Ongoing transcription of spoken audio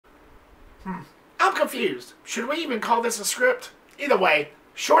I'm confused. Should we even call this a script? Either way,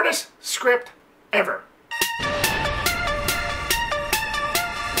 shortest script ever.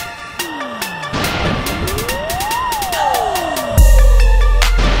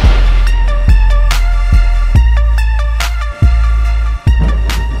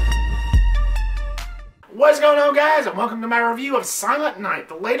 What's going on, guys, and welcome to my review of Silent Night,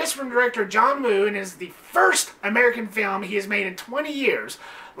 the latest from director John Woo, and is the first American film he has made in 20 years.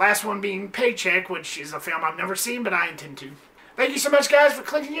 Last one being Paycheck, which is a film I've never seen, but I intend to. Thank you so much, guys, for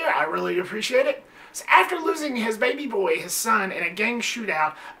clicking here. I really appreciate it. So after losing his baby boy, his son, in a gang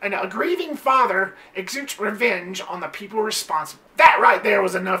shootout, a grieving father exudes revenge on the people responsible. That right there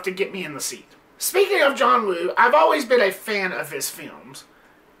was enough to get me in the seat. Speaking of John Woo, I've always been a fan of his films,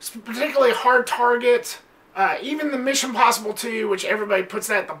 particularly Hard Target, even the Mission Impossible 2, which everybody puts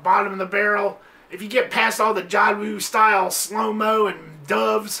that at the bottom of the barrel. If you get past all the John Woo style slow-mo and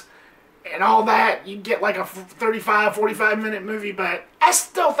doves and all that, you get like a 35, 45 minute movie, but I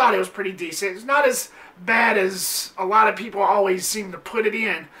still thought it was pretty decent. It's not as bad as a lot of people always seem to put it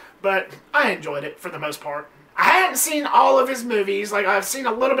in, but I enjoyed it for the most part. I hadn't seen all of his movies. Like, I've seen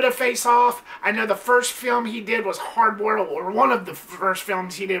a little bit of Face Off. I know the first film he did was Hard Boiled, or one of the first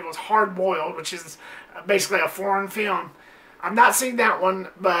films he did was Hard Boiled, which is basically a foreign film. I've not seen that one,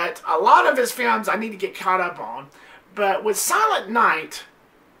 but a lot of his films I need to get caught up on. But with Silent Night,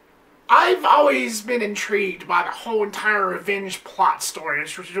 I've always been intrigued by the whole entire revenge plot story,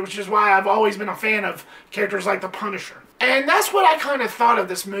 which is why I've always been a fan of characters like the Punisher. And that's what I kind of thought of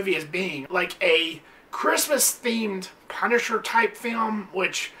this movie as being, like a Christmas-themed Punisher-type film,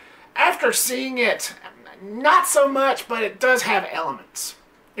 which, after seeing it, not so much, but it does have elements.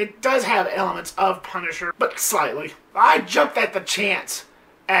 It does have elements of Punisher, but slightly. I jumped at the chance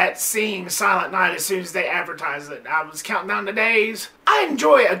at seeing Silent Night as soon as they advertised it. I was counting down the days. I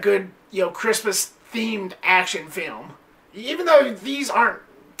enjoy a good, Christmas-themed action film. Even though these aren't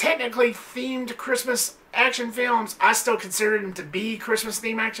technically themed Christmas action films, I still consider them to be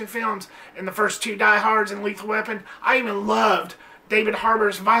Christmas-themed action films. In the first two Die Hards and Lethal Weapon, I even loved David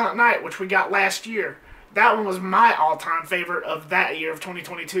Harbour's Violent Night, which we got last year. That one was my all-time favorite of that year of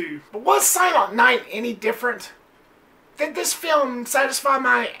 2022. But was Silent Night any different? Did this film satisfy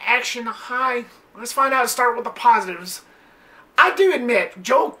my action high? Let's find out and start with the positives. I do admit,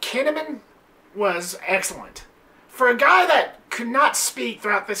 Joel Kinnaman was excellent. For a guy that could not speak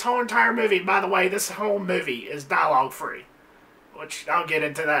throughout this whole entire movie, by the way, this whole movie is dialogue-free, which I'll get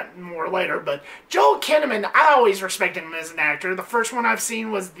into that more later, but Joel Kinnaman, I always respected him as an actor. The first one I've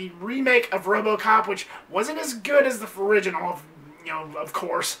seen was the remake of RoboCop, which wasn't as good as the original, of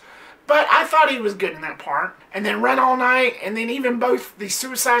course, but I thought he was good in that part. And then Run All Night, and then even both the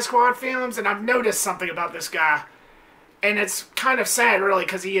Suicide Squad films, and I've noticed something about this guy. And it's kind of sad, really,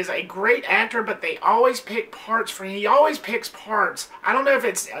 because he is a great actor, but they always pick parts for him. He always picks parts. I don't know if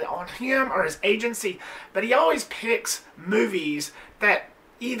it's on him or his agency, but he always picks movies that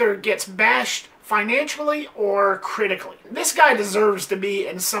either gets bashed financially or critically. This guy deserves to be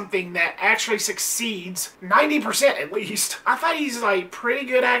in something that actually succeeds 90% at least. I thought he's a pretty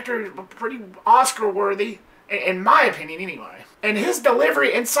good actor, pretty Oscar-worthy, in my opinion anyway. And his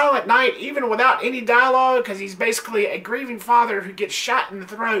delivery in Silent Night, even without any dialogue, because he's basically a grieving father who gets shot in the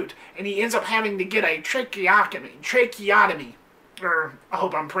throat, and he ends up having to get a tracheotomy, or I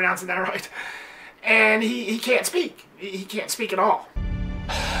hope I'm pronouncing that right, and he can't speak. He can't speak at all.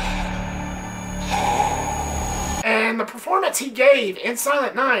 And the performance he gave in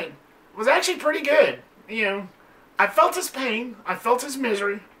Silent Night was actually pretty good. I felt his pain, I felt his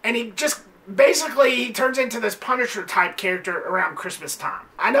misery, and he just basically, he turns into this Punisher-type character around Christmas time.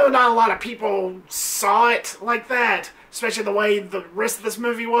 I know not a lot of people saw it like that, especially the way the rest of this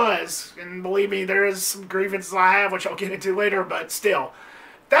movie was. And believe me, there is some grievances I have, which I'll get into later, but still.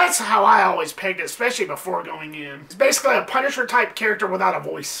 That's how I always pegged it, especially before going in. It's basically a Punisher-type character without a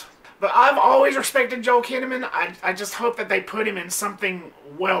voice. But I've always respected Joel Kinnaman. I just hope that they put him in something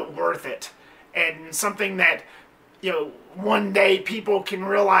well worth it. And something that, one day people can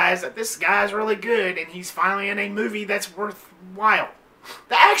realize that this guy's really good and he's finally in a movie that's worthwhile.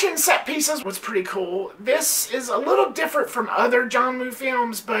 The action set pieces was pretty cool. This is a little different from other John Woo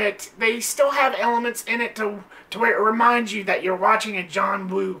films, but they still have elements in it to where it reminds you that you're watching a John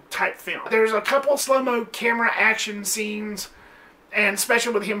Woo type film. There's a couple slow-mo camera action scenes, and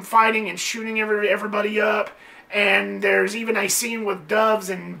especially with him fighting and shooting everybody up. And there's even a scene with doves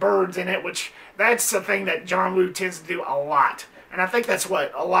and birds in it, which that's the thing that John Woo tends to do a lot. And I think that's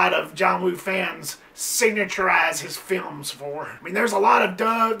what a lot of John Woo fans signaturize his films for. I mean, there's a lot of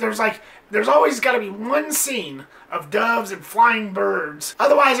there's always got to be one scene of doves and flying birds.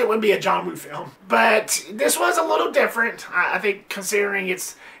 Otherwise, it wouldn't be a John Woo film. But this was a little different, I think, considering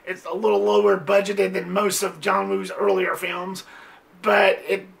it's a little lower budgeted than most of John Woo's earlier films. But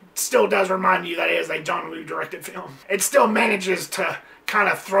it still does remind you that it is a John Woo directed film. It still manages to kind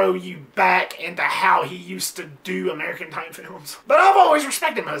of throw you back into how he used to do American type films. But I've always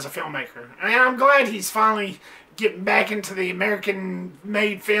respected him as a filmmaker. And I'm glad he's finally getting back into the American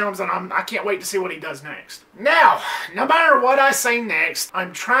made films, and I can't wait to see what he does next. Now, no matter what I say next,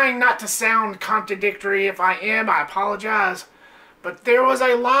 I'm trying not to sound contradictory. If I am, I apologize. But there was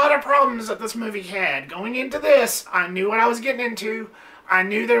a lot of problems that this movie had. Going into this, I knew what I was getting into. I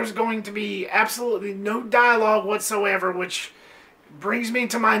knew there was going to be absolutely no dialogue whatsoever, which brings me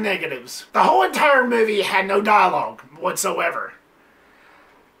to my negatives. The whole entire movie had no dialogue whatsoever.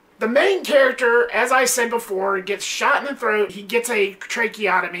 The main character, as I said before, gets shot in the throat. He gets a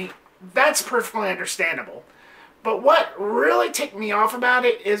tracheotomy. That's perfectly understandable. But what really ticked me off about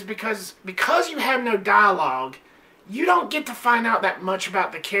it is because you have no dialogue, you don't get to find out that much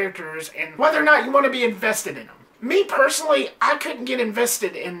about the characters and whether or not you want to be invested in them. Me personally, I couldn't get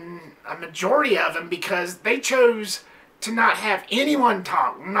invested in a majority of them because they chose to not have anyone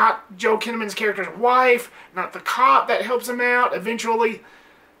talk. Not Joe Kinnaman's character's wife, not the cop that helps him out eventually,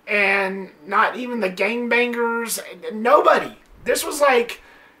 and not even the gangbangers. Nobody. This was like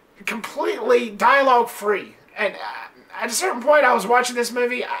completely dialogue free. And at a certain point I was watching this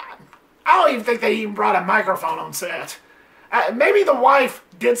movie, I don't even think they even brought a microphone on set. Maybe the wife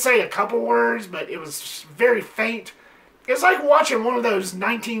did say a couple words, but it was very faint. It's like watching one of those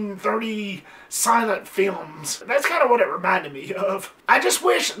 1930 silent films. That's kind of what it reminded me of. I just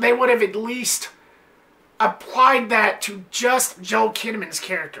wish they would have at least applied that to just Joel Kinnaman's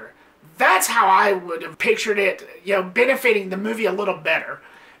character. That's how I would have pictured it, you know, benefiting the movie a little better.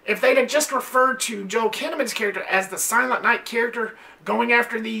 If they'd have just referred to Joel Kinnaman's character as the Silent Night character, going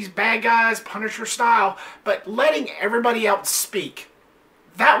after these bad guys, Punisher style, but letting everybody else speak,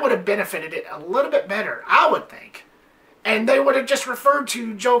 that would have benefited it a little bit better, I would think. And they would have just referred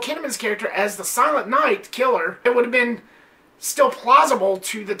to Joel Kinnaman's character as the Silent Night killer. It would have been still plausible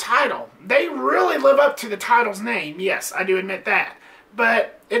to the title. They really live up to the title's name, yes, I do admit that.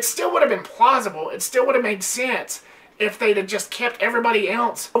 But it still would have been plausible. It still would have made sense if they'd have just kept everybody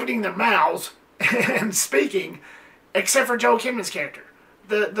else opening their mouths and speaking, except for Joel Kinnaman's character.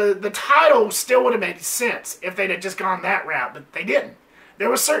 The title still would have made sense if they'd have just gone that route, but they didn't. There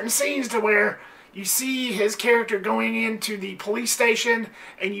were certain scenes to where you see his character going into the police station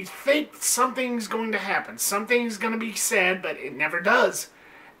and you think something's going to happen. Something's going to be said, but it never does.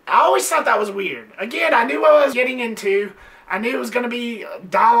 I always thought that was weird. Again, I knew what I was getting into. I knew it was going to be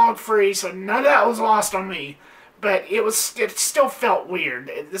dialogue free, so none of that was lost on me. But it still felt weird.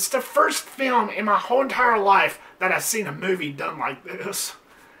 It's the first film in my whole entire life that I've seen a movie done like this.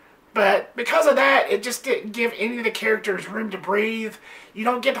 But because of that, it just didn't give any of the characters room to breathe. You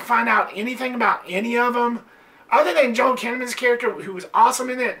don't get to find out anything about any of them. Other than Joel Kinnaman's character, who was awesome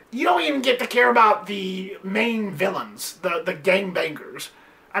in it, you don't even get to care about the main villains, the gangbangers.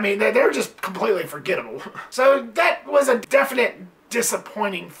 I mean, they're just completely forgettable. So that was a definite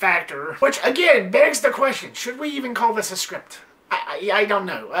disappointing factor, which again begs the question, should we even call this a script? I don't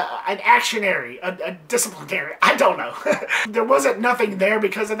know. An actionary, a disciplinary, I don't know. There wasn't nothing there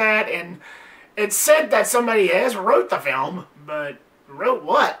because of that, and it said that somebody else wrote the film, but wrote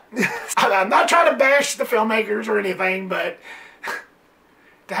what? I'm not trying to bash the filmmakers or anything, but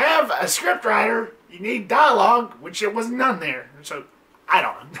to have a scriptwriter, you need dialogue, which there was none there. So, I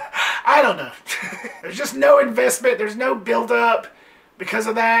don't know. There's just no investment, there's no build-up. Because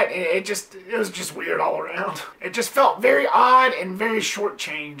of that, it was just weird all around. It just felt very odd and very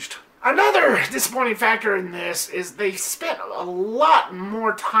shortchanged. Another disappointing factor in this is they spent a lot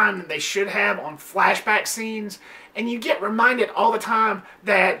more time than they should have on flashback scenes, and you get reminded all the time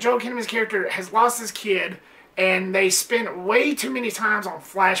that Joel Kinnaman's character has lost his kid, and they spent way too many times on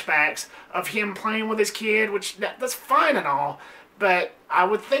flashbacks of him playing with his kid, which that's fine and all, but I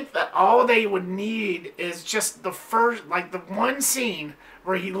would think that all they would need is just the first, like the one scene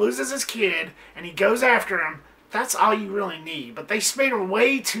where he loses his kid and he goes after him. That's all you really need. But they spend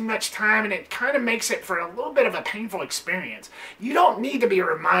way too much time, and it kind of makes it for a little bit of a painful experience. You don't need to be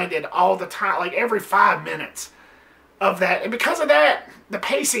reminded all the time, like every 5 minutes of that. And because of that, the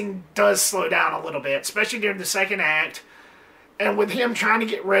pacing does slow down a little bit, especially during the second act. And with him trying to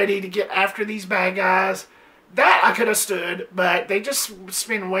get ready to get after these bad guys, that I could have stood, but they just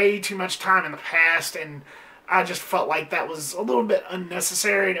spend way too much time in the past, and I just felt like that was a little bit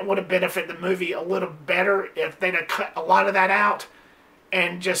unnecessary, and it would have benefited the movie a little better if they'd have cut a lot of that out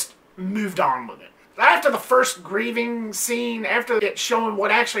and just moved on with it. After the first grieving scene, after it showing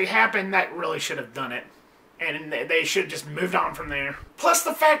what actually happened, that really should have done it. And they should have just moved on from there. Plus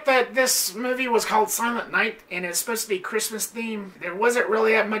the fact that this movie was called Silent Night and it's supposed to be Christmas theme, there wasn't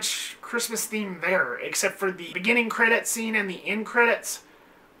really that much Christmas theme there, except for the beginning credit scene and the end credits.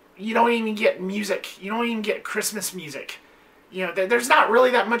 You don't even get music. You don't even get Christmas music. You know, there's not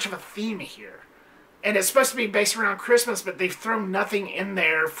really that much of a theme here. And it's supposed to be based around Christmas, but they've thrown nothing in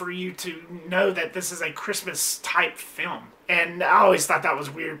there for you to know that this is a Christmas-type film. And I always thought that was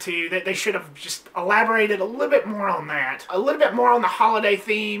weird, too. That they should have just elaborated a little bit more on that. A little bit more on the holiday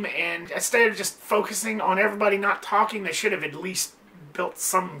theme, and instead of just focusing on everybody not talking, they should have at least built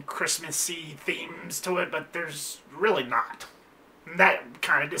some Christmassy themes to it, but there's really not. That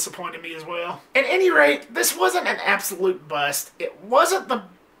kind of disappointed me as well. At any rate, this wasn't an absolute bust. It wasn't the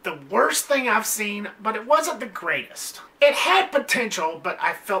worst thing I've seen, but it wasn't the greatest. It had potential, but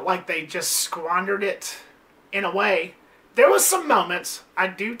I felt like they just squandered it in a way. There was some moments. I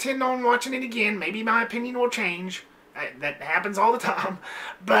do tend on watching it again. Maybe my opinion will change. That happens all the time.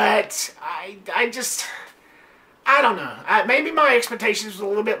 But I don't know. Maybe my expectations were a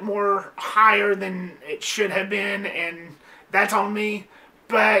little bit more higher than it should have been, and that's on me.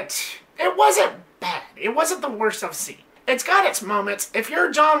 But it wasn't bad. It wasn't the worst I've seen. It's got its moments. If you're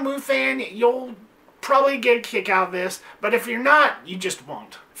a John Woo fan, you'll probably get a kick out of this. But if you're not, you just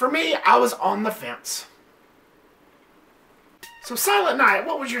won't. For me, I was on the fence. So Silent Night,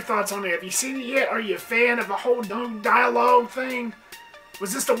 what was your thoughts on it? Have you seen it yet? Are you a fan of the whole no dialogue thing?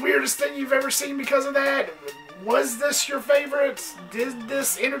 Was this the weirdest thing you've ever seen because of that? Was this your favorite? Did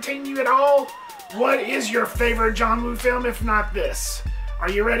this entertain you at all? What is your favorite John Woo film if not this? Are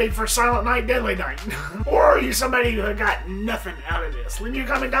you ready for Silent Night, Deadly Night? Or are you somebody who got nothing out of this? Leave me a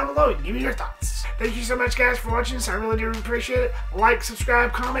comment down below and give me your thoughts. Thank you so much, guys, for watching this. I really do appreciate it. Like,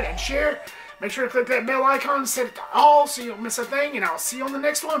 subscribe, comment, and share. Make sure to click that bell icon and set it to all so you don't miss a thing. And I'll see you on the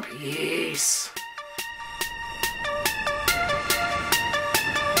next one. Peace.